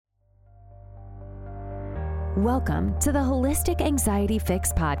Welcome to the Holistic Anxiety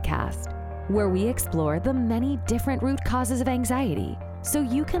Fix podcast, where we explore the many different root causes of anxiety so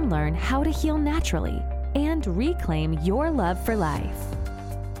you can learn how to heal naturally and reclaim your love for life.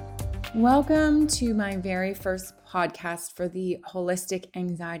 Welcome to my very first podcast for the Holistic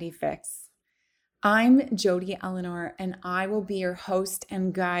Anxiety Fix. I'm Jodie Ellenor, and I will be your host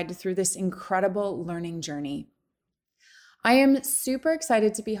and guide through this incredible learning journey. I am super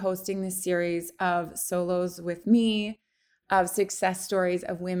excited to be hosting this series of solos with me, of success stories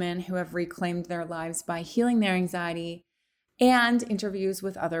of women who have reclaimed their lives by healing their anxiety, and interviews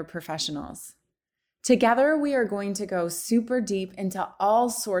with other professionals. Together, we are going to go super deep into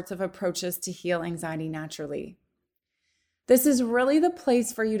all sorts of approaches to heal anxiety naturally. This is really the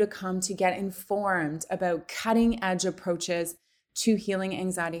place for you to come to get informed about cutting-edge approaches to healing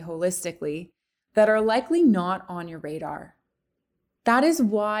anxiety holistically that are likely not on your radar. That is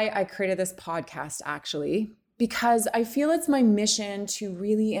why I created this podcast, actually, because I feel it's my mission to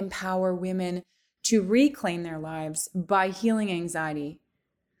really empower women to reclaim their lives by healing anxiety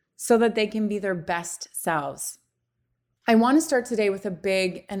so that they can be their best selves. I want to start today with a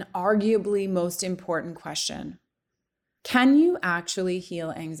big and arguably most important question. Can you actually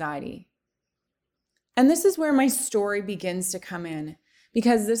heal anxiety? And this is where my story begins to come in,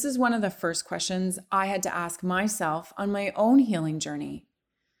 because this is one of the first questions I had to ask myself on my own healing journey.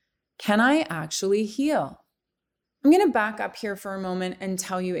 Can I actually heal? I'm going to back up here for a moment and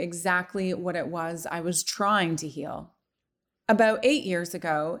tell you exactly what it was I was trying to heal. About 8 years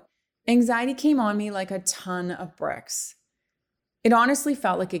ago, anxiety came on me like a ton of bricks. It honestly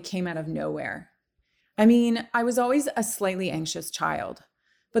felt like it came out of nowhere. I mean, I was always a slightly anxious child,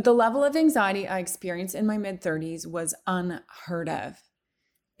 but the level of anxiety I experienced in my mid-30s was unheard of.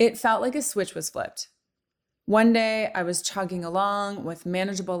 It felt like a switch was flipped. One day, I was chugging along with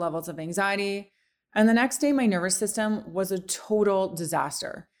manageable levels of anxiety, and the next day, my nervous system was a total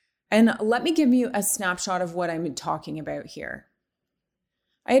disaster. And let me give you a snapshot of what I'm talking about here.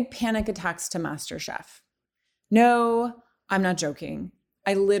 I had panic attacks to MasterChef. No, I'm not joking.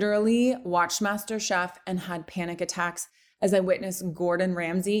 I literally watched MasterChef and had panic attacks as I witnessed Gordon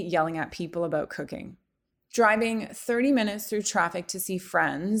Ramsay yelling at people about cooking. Driving 30 minutes through traffic to see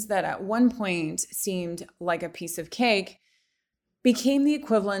friends that at one point seemed like a piece of cake became the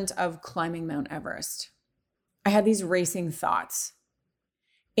equivalent of climbing Mount Everest. I had these racing thoughts.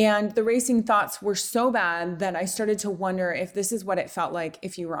 And the racing thoughts were so bad that I started to wonder if this is what it felt like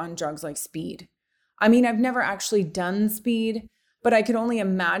if you were on drugs like speed. I mean, I've never actually done speed, but I could only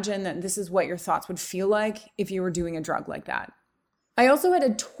imagine that this is what your thoughts would feel like if you were doing a drug like that. I also had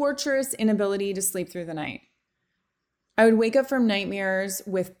a torturous inability to sleep through the night. I would wake up from nightmares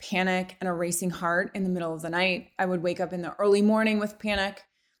with panic and a racing heart in the middle of the night. I would wake up in the early morning with panic.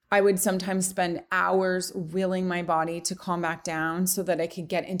 I would sometimes spend hours willing my body to calm back down so that I could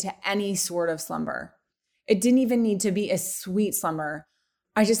get into any sort of slumber. It didn't even need to be a sweet slumber.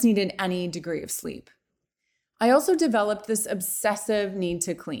 I just needed any degree of sleep. I also developed this obsessive need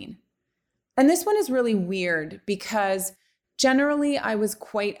to clean. And this one is really weird because generally, I was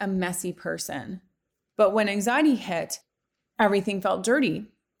quite a messy person, but when anxiety hit, everything felt dirty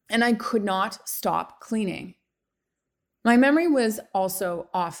and I could not stop cleaning. My memory was also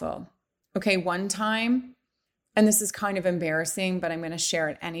awful. Okay, one time, and this is kind of embarrassing, but I'm going to share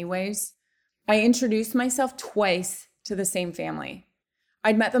it anyways. I introduced myself twice to the same family.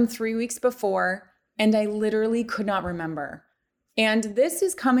 I'd met them 3 weeks before, and I literally could not remember. And this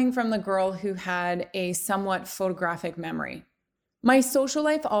is coming from the girl who had a somewhat photographic memory. My social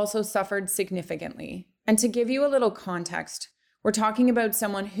life also suffered significantly. And to give you a little context, we're talking about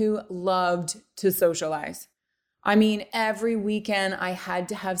someone who loved to socialize. I mean, every weekend I had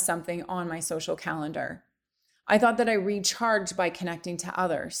to have something on my social calendar. I thought that I recharged by connecting to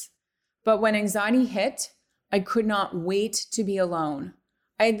others. But when anxiety hit, I could not wait to be alone.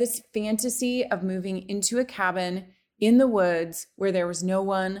 I had this fantasy of moving into a cabin in the woods where there was no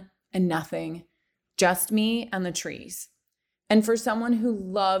one and nothing, just me and the trees. And for someone who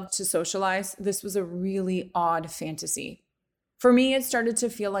loved to socialize, this was a really odd fantasy. For me, it started to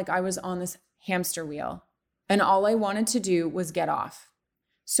feel like I was on this hamster wheel, and all I wanted to do was get off.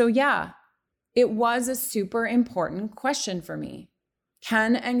 So yeah, it was a super important question for me.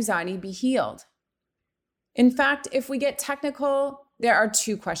 Can anxiety be healed? In fact, if we get technical, there are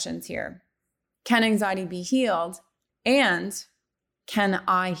two questions here. Can anxiety be healed? And can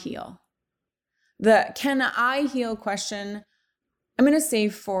I heal? The can I heal question I'm going to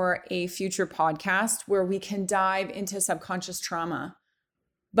save for a future podcast where we can dive into subconscious trauma.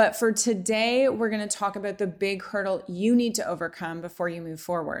 But for today, we're going to talk about the big hurdle you need to overcome before you move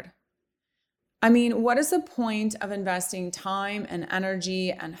forward. I mean, what is the point of investing time and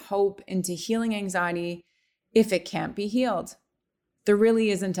energy and hope into healing anxiety if it can't be healed? There really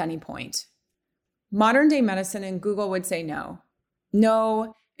isn't any point. Modern day medicine and Google would say no.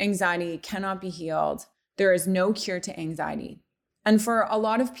 No, anxiety cannot be healed. There is no cure to anxiety. And for a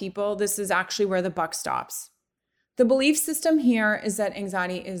lot of people, this is actually where the buck stops. The belief system here is that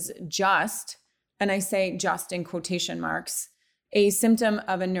anxiety is just, and I say just in quotation marks, a symptom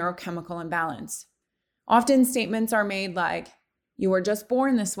of a neurochemical imbalance. Often statements are made like, you were just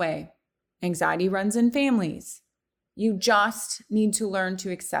born this way. Anxiety runs in families. You just need to learn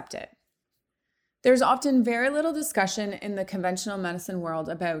to accept it. There's often very little discussion in the conventional medicine world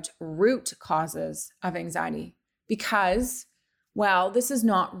about root causes of anxiety because, well, this is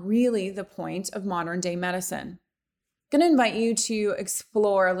not really the point of modern day medicine. I'm going to invite you to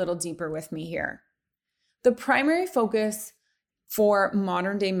explore a little deeper with me here. The primary focus for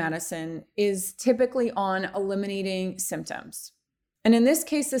modern day medicine is typically on eliminating symptoms. And in this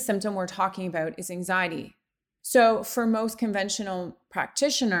case, the symptom we're talking about is anxiety. So for most conventional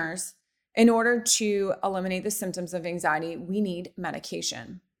practitioners, in order to eliminate the symptoms of anxiety, we need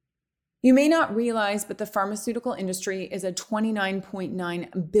medication. You may not realize, but the pharmaceutical industry is a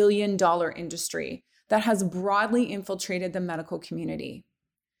 $29.9 billion industry that has broadly infiltrated the medical community.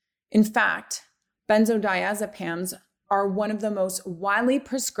 In fact, benzodiazepams are one of the most widely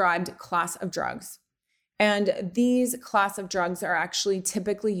prescribed class of drugs. And these class of drugs are actually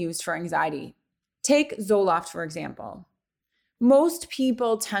typically used for anxiety. Take Zoloft, for example. Most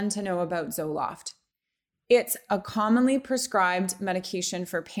people tend to know about Zoloft. It's a commonly prescribed medication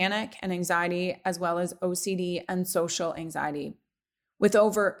for panic and anxiety, as well as OCD and social anxiety, with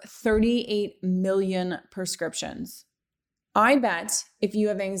over 38 million prescriptions. I bet if you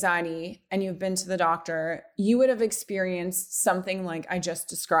have anxiety and you've been to the doctor, you would have experienced something like I just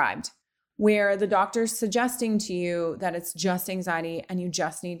described, where the doctor's suggesting to you that it's just anxiety and you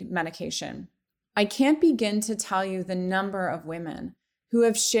just need medication. I can't begin to tell you the number of women who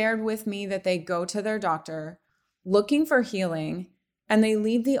have shared with me that they go to their doctor looking for healing and they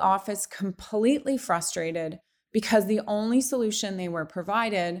leave the office completely frustrated because the only solution they were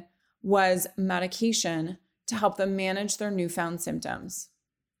provided was medication to help them manage their newfound symptoms.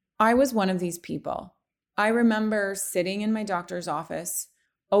 I was one of these people. I remember sitting in my doctor's office,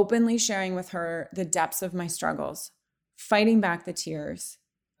 openly sharing with her the depths of my struggles, fighting back the tears.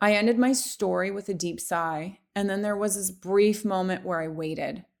 I ended my story with a deep sigh, and then there was this brief moment where I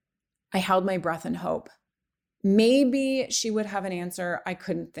waited. I held my breath in hope. Maybe she would have an answer I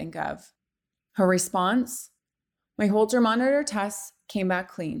couldn't think of. Her response? My Holter monitor tests came back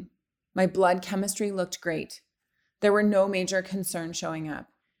clean. My blood chemistry looked great. There were no major concerns showing up.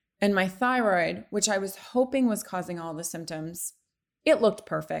 And my thyroid, which I was hoping was causing all the symptoms, it looked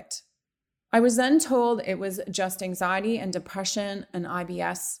perfect. I was then told it was just anxiety and depression and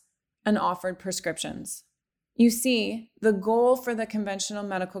IBS and offered prescriptions. You see, the goal for the conventional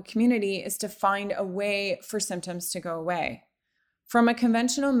medical community is to find a way for symptoms to go away. From a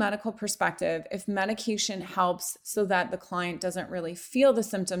conventional medical perspective, if medication helps so that the client doesn't really feel the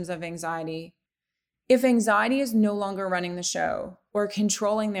symptoms of anxiety, if anxiety is no longer running the show or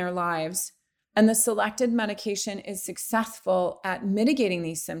controlling their lives, and the selected medication is successful at mitigating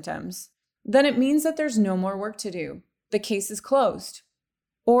these symptoms, then it means that there's no more work to do. The case is closed.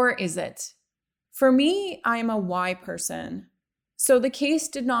 Or is it? For me, I am a why person. So the case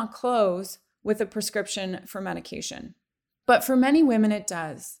did not close with a prescription for medication. But for many women, it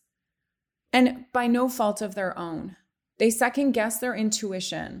does. And by no fault of their own. They second guess their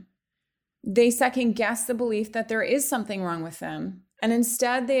intuition. They second guess the belief that there is something wrong with them. And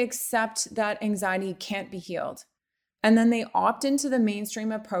instead, they accept that anxiety can't be healed. And then they opt into the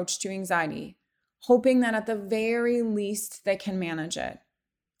mainstream approach to anxiety, hoping that at the very least they can manage it.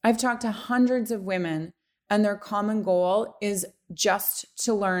 I've talked to hundreds of women, and their common goal is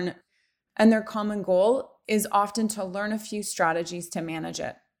often to learn a few strategies to manage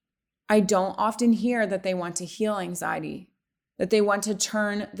it. I don't often hear that they want to heal anxiety, that they want to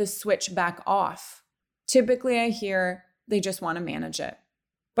turn the switch back off. Typically, I hear they just want to manage it.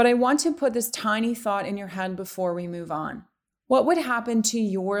 But I want to put this tiny thought in your head before we move on. What would happen to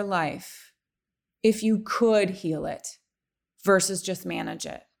your life if you could heal it versus just manage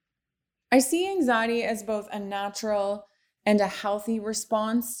it? I see anxiety as both a natural and a healthy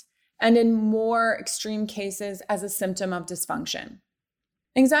response, and in more extreme cases as a symptom of dysfunction.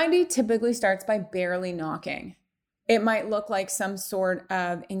 Anxiety typically starts by barely knocking. It might look like some sort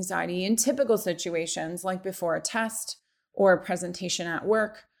of anxiety in typical situations, like before a test or a presentation at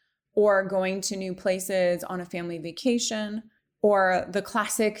work, or going to new places on a family vacation, or the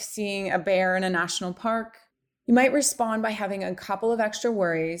classic seeing a bear in a national park, you might respond by having a couple of extra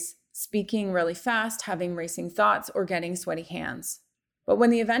worries, speaking really fast, having racing thoughts, or getting sweaty hands. But when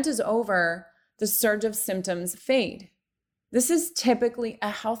the event is over, the surge of symptoms fade. This is typically a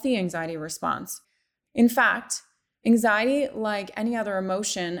healthy anxiety response. In fact, anxiety, like any other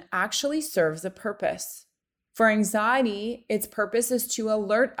emotion, actually serves a purpose. For anxiety, its purpose is to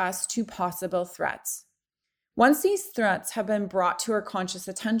alert us to possible threats. Once these threats have been brought to our conscious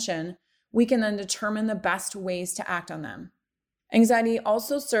attention, we can then determine the best ways to act on them. Anxiety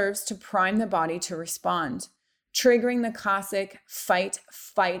also serves to prime the body to respond, triggering the classic fight,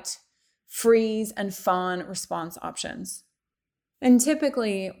 fight, freeze, and fawn response options. And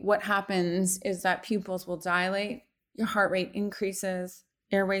typically what happens is that pupils will dilate, your heart rate increases,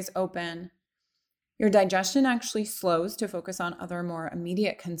 airways open, your digestion actually slows to focus on other more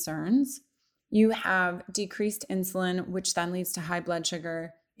immediate concerns. You have decreased insulin, which then leads to high blood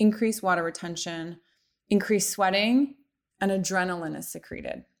sugar, increased water retention, increased sweating, and adrenaline is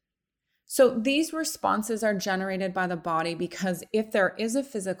secreted. So these responses are generated by the body because if there is a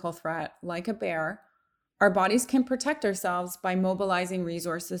physical threat, like a bear, our bodies can protect ourselves by mobilizing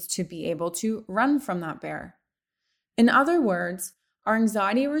resources to be able to run from that bear. In other words, our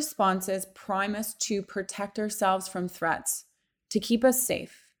anxiety responses prime us to protect ourselves from threats, to keep us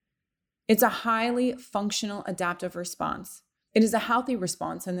safe. It's a highly functional adaptive response. It is a healthy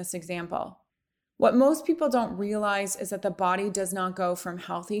response in this example. What most people don't realize is that the body does not go from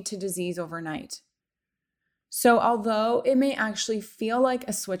healthy to disease overnight. So although it may actually feel like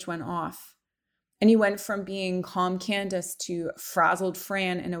a switch went off, and you went from being calm Candace to frazzled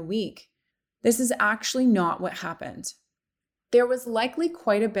Fran in a week, this is actually not what happened. There was likely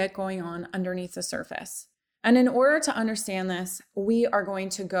quite a bit going on underneath the surface. And in order to understand this, we are going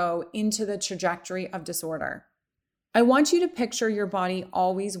to go into the trajectory of disorder. I want you to picture your body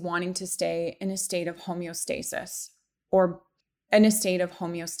always wanting to stay in a state of homeostasis, or in a state of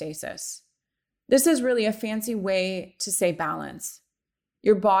homeostasis. This is really a fancy way to say balance.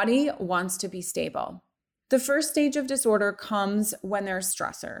 Your body wants to be stable. The first stage of disorder comes when there's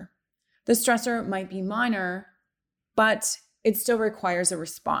stressor. The stressor might be minor, but it still requires a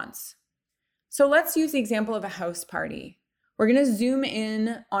response. So let's use the example of a house party. We're going to zoom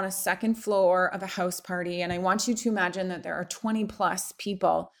in on a second floor of a house party, and I want you to imagine that there are 20 plus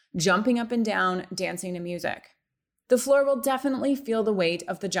people jumping up and down, dancing to music. The floor will definitely feel the weight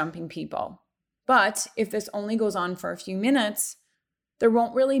of the jumping people. But if this only goes on for a few minutes, there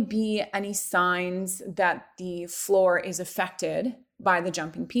won't really be any signs that the floor is affected by the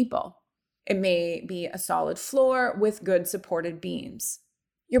jumping people. It may be a solid floor with good supported beams.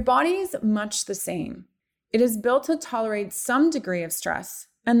 Your body is much the same. It is built to tolerate some degree of stress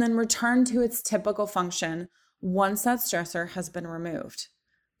and then return to its typical function once that stressor has been removed.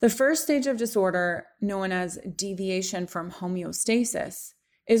 The first stage of disorder, known as deviation from homeostasis,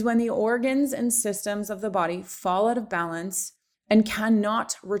 is when the organs and systems of the body fall out of balance and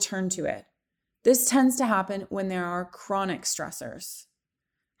cannot return to it. This tends to happen when there are chronic stressors.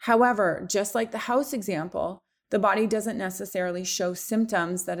 However, just like the house example, the body doesn't necessarily show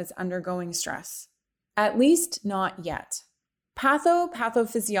symptoms that it's undergoing stress. At least not yet.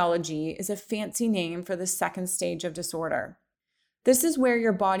 Pathophysiology is a fancy name for the second stage of disorder. This is where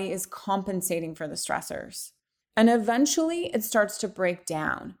your body is compensating for the stressors. And eventually it starts to break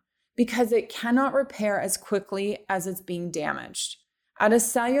down because it cannot repair as quickly as it's being damaged. At a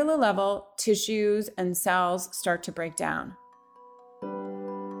cellular level, tissues and cells start to break down.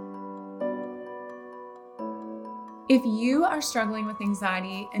 If you are struggling with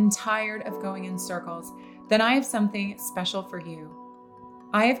anxiety and tired of going in circles, then I have something special for you.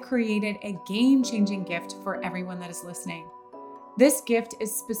 I have created a game-changing gift for everyone that is listening. This gift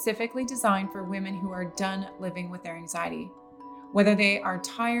is specifically designed for women who are done living with their anxiety. Whether they are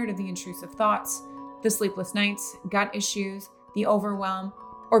tired of the intrusive thoughts, the sleepless nights, gut issues, the overwhelm,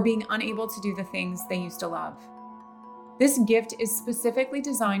 or being unable to do the things they used to love. This gift is specifically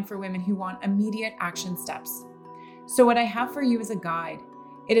designed for women who want immediate action steps. So what I have for you is a guide.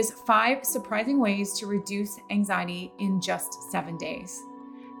 It is 5 surprising ways to reduce anxiety in just 7 days.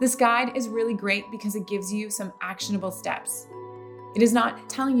 This guide is really great because it gives you some actionable steps. It is not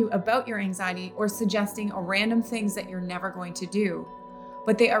telling you about your anxiety or suggesting random things that you're never going to do,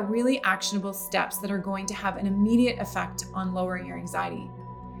 but they are really actionable steps that are going to have an immediate effect on lowering your anxiety.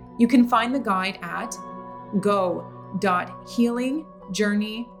 You can find the guide at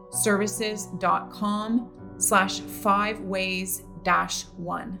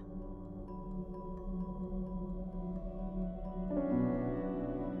go.healingjourneyservices.com/5ways-1.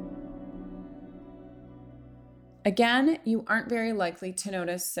 Again, you aren't very likely to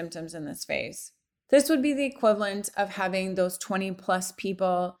notice symptoms in this phase. This would be the equivalent of having those 20 plus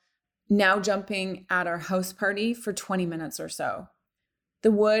people now jumping at our house party for 20 minutes or so.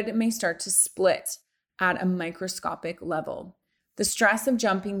 The wood may start to split at a microscopic level. The stress of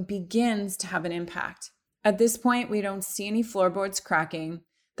jumping begins to have an impact. At this point, we don't see any floorboards cracking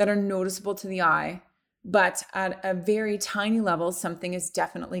that are noticeable to the eye, but at a very tiny level, something is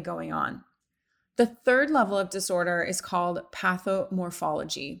definitely going on. The third level of disorder is called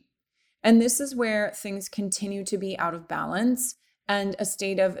pathomorphology. And this is where things continue to be out of balance and a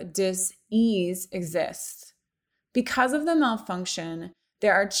state of dis-ease exists. Because of the malfunction,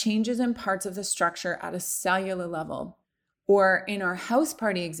 there are changes in parts of the structure at a cellular level. Or in our house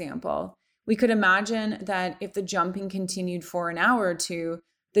party example, we could imagine that if the jumping continued for an hour or two,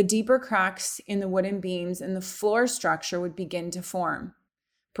 the deeper cracks in the wooden beams and the floor structure would begin to form.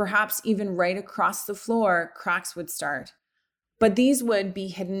 Perhaps even right across the floor, cracks would start. But these would be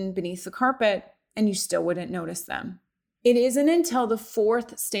hidden beneath the carpet and you still wouldn't notice them. It isn't until the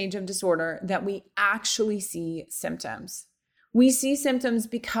fourth stage of disorder that we actually see symptoms. We see symptoms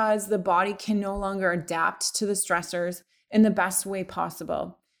because the body can no longer adapt to the stressors in the best way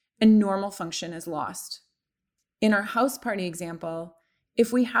possible, and normal function is lost. In our house party example,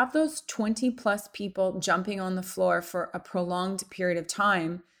 if we have those 20 plus people jumping on the floor for a prolonged period of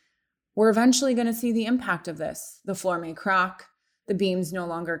time, we're eventually going to see the impact of this. The floor may crack, the beams no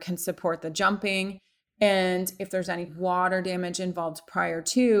longer can support the jumping, and if there's any water damage involved prior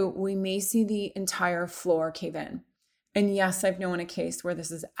to, we may see the entire floor cave in. And yes, I've known a case where this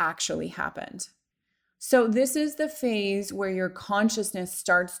has actually happened. So this is the phase where your consciousness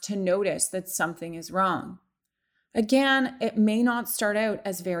starts to notice that something is wrong. Again, it may not start out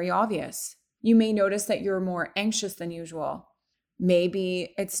as very obvious. You may notice that you're more anxious than usual.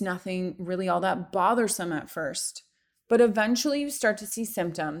 Maybe it's nothing really all that bothersome at first, but eventually you start to see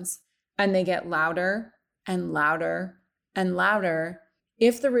symptoms and they get louder and louder and louder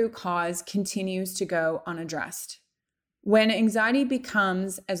if the root cause continues to go unaddressed. When anxiety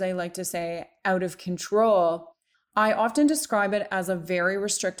becomes, as I like to say, out of control, I often describe it as a very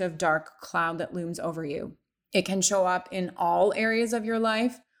restrictive dark cloud that looms over you. It can show up in all areas of your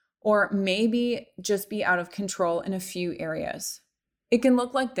life, or maybe just be out of control in a few areas. It can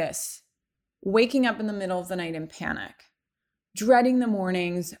look like this: waking up in the middle of the night in panic, dreading the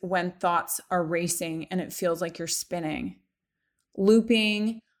mornings when thoughts are racing and it feels like you're spinning,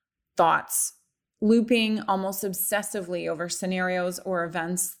 looping thoughts, looping almost obsessively over scenarios or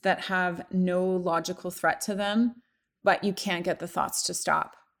events that have no logical threat to them, but you can't get the thoughts to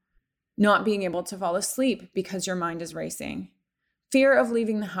stop. Not being able to fall asleep because your mind is racing. Fear of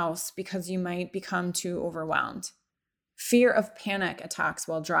leaving the house because you might become too overwhelmed. Fear of panic attacks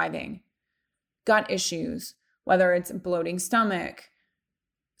while driving. Gut issues, whether it's bloating stomach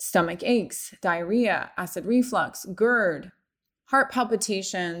aches, diarrhea, acid reflux, GERD, heart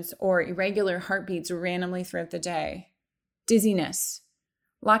palpitations or irregular heartbeats randomly throughout the day, dizziness,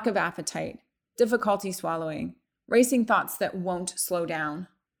 lack of appetite, difficulty swallowing, racing thoughts that won't slow down,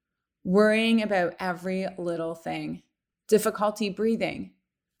 worrying about every little thing, difficulty breathing.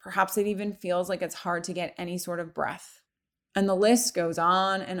 Perhaps it even feels like it's hard to get any sort of breath. And the list goes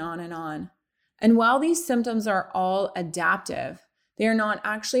on and on and on. And while these symptoms are all adaptive, they are not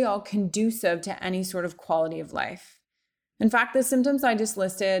actually all conducive to any sort of quality of life. In fact, the symptoms I just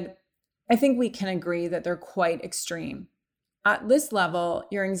listed, I think we can agree that they're quite extreme. At this level,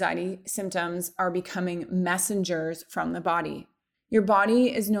 your anxiety symptoms are becoming messengers from the body. Your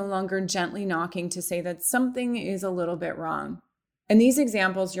body is no longer gently knocking to say that something is a little bit wrong. In these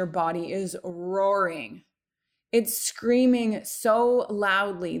examples, your body is roaring. It's screaming so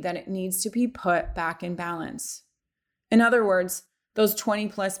loudly that it needs to be put back in balance. In other words, those 20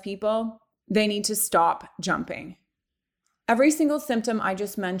 plus people, they need to stop jumping. Every single symptom I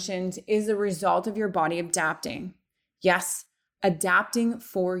just mentioned is a result of your body adapting. Yes, adapting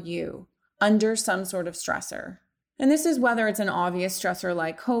for you under some sort of stressor. And this is whether it's an obvious stressor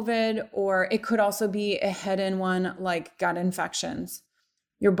like COVID, or it could also be a hidden one like gut infections.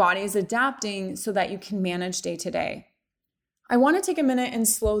 Your body is adapting so that you can manage day to day. I want to take a minute and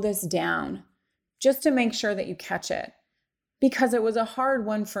slow this down just to make sure that you catch it, because it was a hard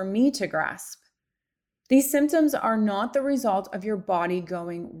one for me to grasp. These symptoms are not the result of your body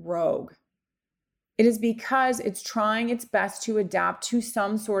going rogue. It is because it's trying its best to adapt to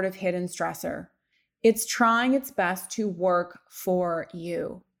some sort of hidden stressor. It's trying its best to work for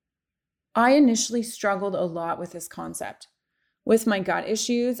you. I initially struggled a lot with this concept. With my gut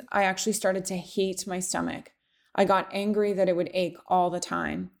issues, I actually started to hate my stomach. I got angry that it would ache all the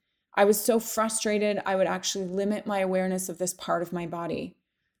time. I was so frustrated, I would actually limit my awareness of this part of my body.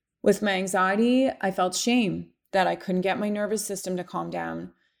 With my anxiety, I felt shame that I couldn't get my nervous system to calm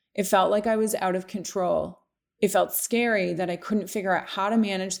down. It felt like I was out of control. It felt scary that I couldn't figure out how to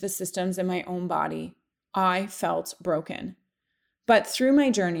manage the systems in my own body. I felt broken. But through my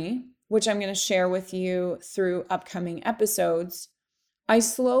journey, which I'm going to share with you through upcoming episodes, I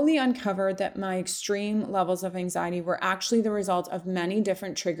slowly uncovered that my extreme levels of anxiety were actually the result of many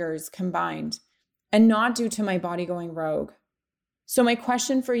different triggers combined and not due to my body going rogue. So my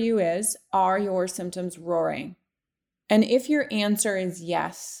question for you is, are your symptoms roaring? And if your answer is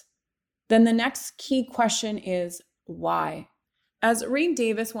yes, then the next key question is why? As Reed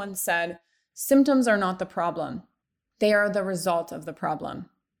Davis once said, symptoms are not the problem. They are the result of the problem.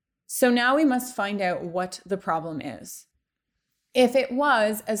 So now we must find out what the problem is. If it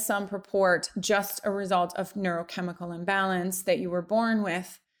was, as some purport, just a result of neurochemical imbalance that you were born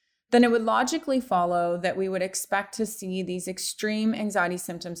with, then it would logically follow that we would expect to see these extreme anxiety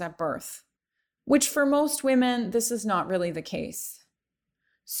symptoms at birth, which for most women, this is not really the case.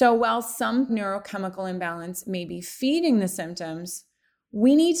 So while some neurochemical imbalance may be feeding the symptoms,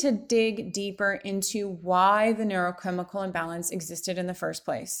 we need to dig deeper into why the neurochemical imbalance existed in the first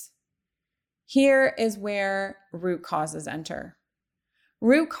place. Here is where root causes enter.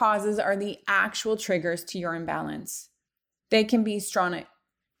 Root causes are the actual triggers to your imbalance. They can be chronic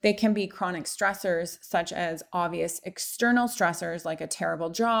stressors, such as obvious external stressors like a terrible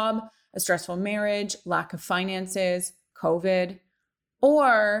job, a stressful marriage, lack of finances, COVID,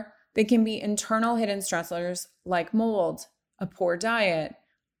 or they can be internal hidden stressors like mold, a poor diet,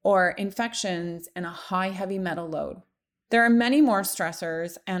 or infections and a high heavy metal load. There are many more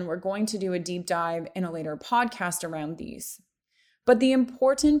stressors, and we're going to do a deep dive in a later podcast around these. But the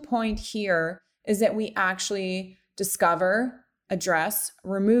important point here is that we actually discover, address,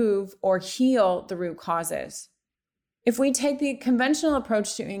 remove, or heal the root causes. If we take the conventional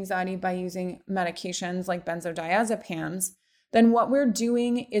approach to anxiety by using medications like benzodiazepines, then what we're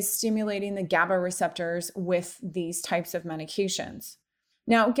doing is stimulating the GABA receptors with these types of medications.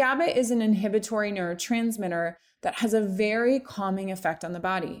 Now, GABA is an inhibitory neurotransmitter that has a very calming effect on the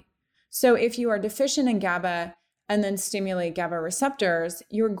body. So if you are deficient in GABA and then stimulate GABA receptors,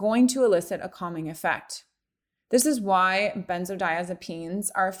 you're going to elicit a calming effect. This is why benzodiazepines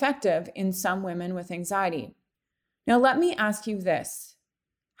are effective in some women with anxiety. Now, let me ask you this.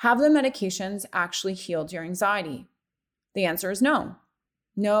 Have the medications actually healed your anxiety? The answer is no.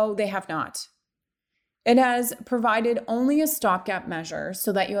 No, they have not. It has provided only a stopgap measure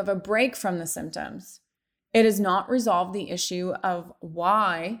so that you have a break from the symptoms. It has not resolved the issue of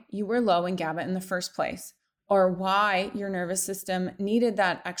why you were low in GABA in the first place, or why your nervous system needed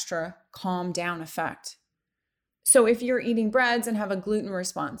that extra calm down effect. So if you're eating breads and have a gluten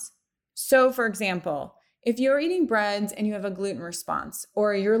response, for example, if you're eating breads and you have a gluten response,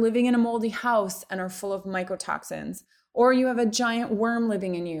 or you're living in a moldy house and are full of mycotoxins, or you have a giant worm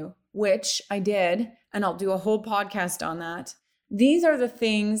living in you, which I did, and I'll do a whole podcast on that. These are the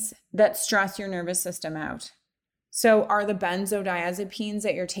things that stress your nervous system out. So are the benzodiazepines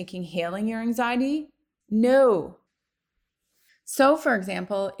that you're taking healing your anxiety? No. So for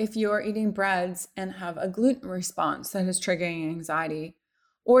example, if you're eating breads and have a gluten response that is triggering anxiety,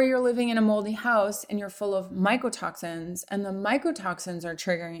 or you're living in a moldy house and you're full of mycotoxins and the mycotoxins are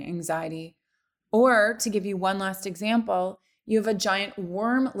triggering anxiety, or to give you one last example, you have a giant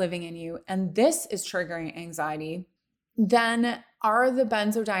worm living in you and this is triggering anxiety, then are the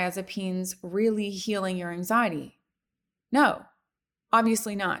benzodiazepines really healing your anxiety? No,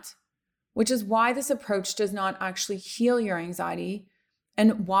 obviously not, which is why this approach does not actually heal your anxiety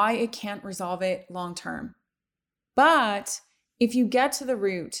and why it can't resolve it long term. But if you get to the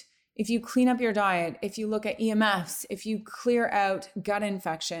root, if you clean up your diet, if you look at EMFs, if you clear out gut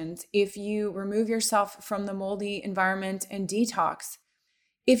infections, if you remove yourself from the moldy environment and detox,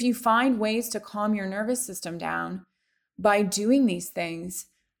 if you find ways to calm your nervous system down by doing these things,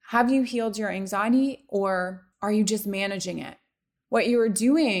 have you healed your anxiety or are you just managing it? What you are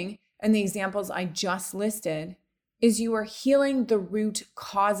doing in the examples I just listed is you are healing the root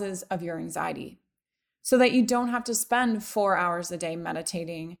causes of your anxiety so that you don't have to spend 4 hours a day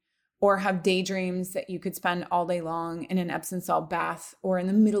meditating or have daydreams that you could spend all day long in an Epsom salt bath or in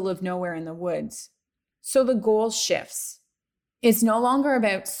the middle of nowhere in the woods. So the goal shifts. It's no longer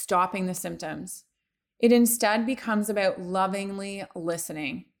about stopping the symptoms. It instead becomes about lovingly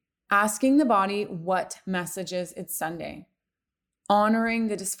listening, asking the body what messages it's sending, honoring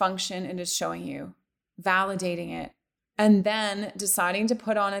the dysfunction it is showing you, validating it, and then deciding to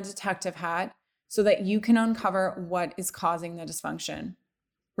put on a detective hat so that you can uncover what is causing the dysfunction.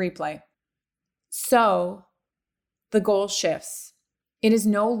 replay. So the goal shifts. It is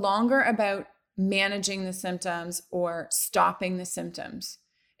no longer about managing the symptoms or stopping the symptoms.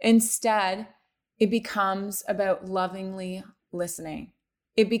 Instead, it becomes about lovingly listening.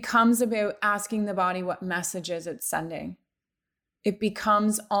 It becomes about asking the body what messages it's sending. It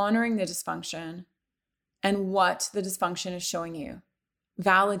becomes honoring the dysfunction and what the dysfunction is showing you.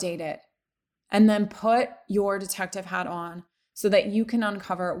 Validate it, and then put your detective hat on so that you can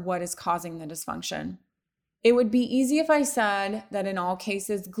uncover what is causing the dysfunction. It would be easy if I said that in all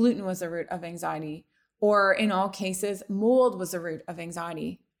cases, gluten was the root of anxiety, or in all cases, mold was the root of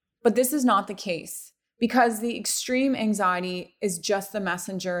anxiety. But this is not the case, because the extreme anxiety is just the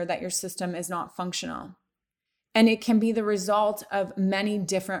messenger that your system is not functional. And it can be the result of many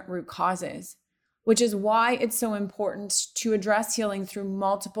different root causes, which is why it's so important to address healing through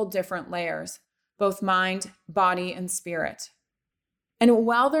multiple different layers, both mind, body, and spirit. And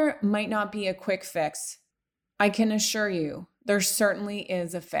while there might not be a quick fix, I can assure you there certainly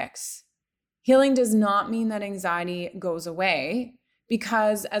is a fix. Healing does not mean that anxiety goes away,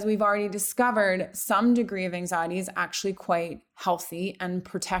 because as we've already discovered, some degree of anxiety is actually quite healthy and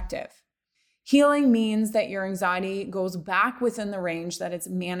protective. Healing means that your anxiety goes back within the range that it's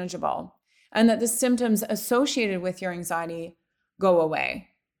manageable, and that the symptoms associated with your anxiety go away.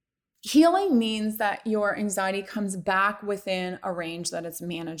 Healing means that your anxiety comes back within a range that it's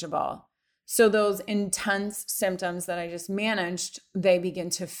manageable. So those intense symptoms that I just managed, they begin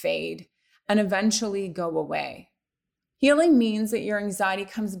to fade and eventually go away. Healing means that your anxiety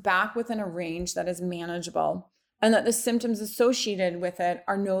comes back within a range that is manageable, and that the symptoms associated with it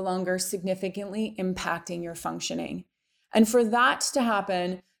are no longer significantly impacting your functioning. And for that to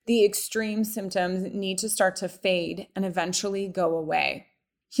happen, the extreme symptoms need to start to fade and eventually go away.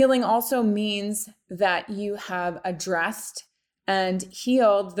 Healing also means that you have addressed and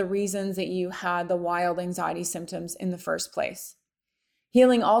healed the reasons that you had the wild anxiety symptoms in the first place.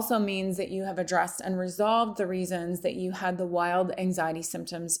 Healing also means that you have addressed and resolved the reasons that you had the wild anxiety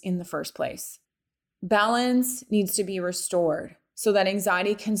symptoms in the first place. Balance needs to be restored so that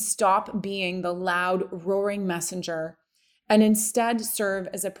anxiety can stop being the loud, roaring messenger and instead serve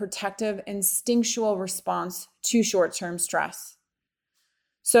as a protective, instinctual response to short-term stress.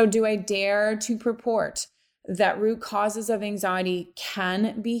 So do I dare to purport that root causes of anxiety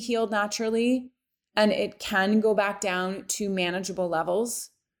can be healed naturally and it can go back down to manageable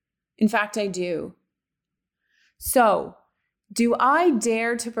levels? In fact, I do. So, do I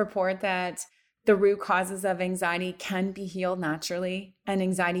dare to purport that the root causes of anxiety can be healed naturally and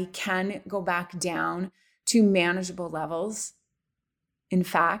anxiety can go back down to manageable levels? In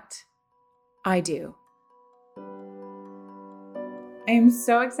fact, I do. I am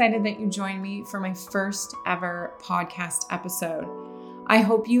so excited that you joined me for my first ever podcast episode. I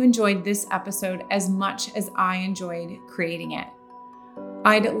hope you enjoyed this episode as much as I enjoyed creating it.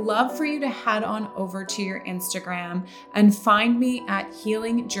 I'd love for you to head on over to your Instagram and find me at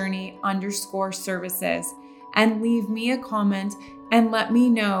healingjourney_services and leave me a comment and let me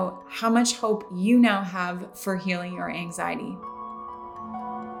know how much hope you now have for healing your anxiety.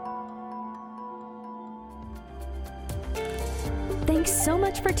 Thanks so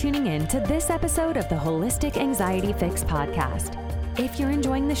much for tuning in to this episode of the Holistic Anxiety Fix podcast. If you're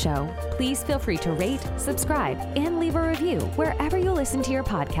enjoying the show, please feel free to rate, subscribe, and leave a review wherever you listen to your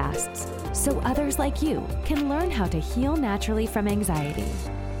podcasts, so others like you can learn how to heal naturally from anxiety.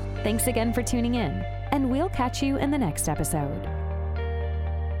 Thanks again for tuning in, and we'll catch you in the next episode.